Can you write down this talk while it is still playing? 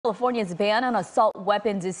California's ban on assault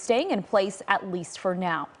weapons is staying in place, at least for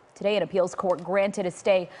now. Today, an appeals court granted a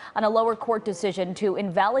stay on a lower court decision to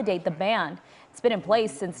invalidate the ban. It's been in place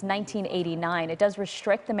since 1989. It does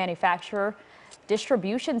restrict the manufacture,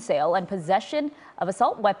 distribution, sale, and possession of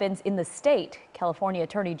assault weapons in the state. California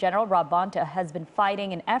Attorney General Rob Bonta has been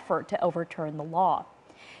fighting an effort to overturn the law.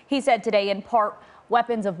 He said today, in part,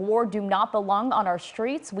 weapons of war do not belong on our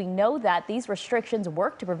streets. We know that these restrictions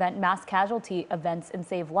work to prevent mass casualty events and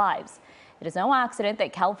save lives. It is no accident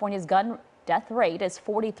that California's gun death rate is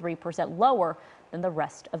 43% lower than the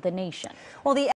rest of the nation. Well, the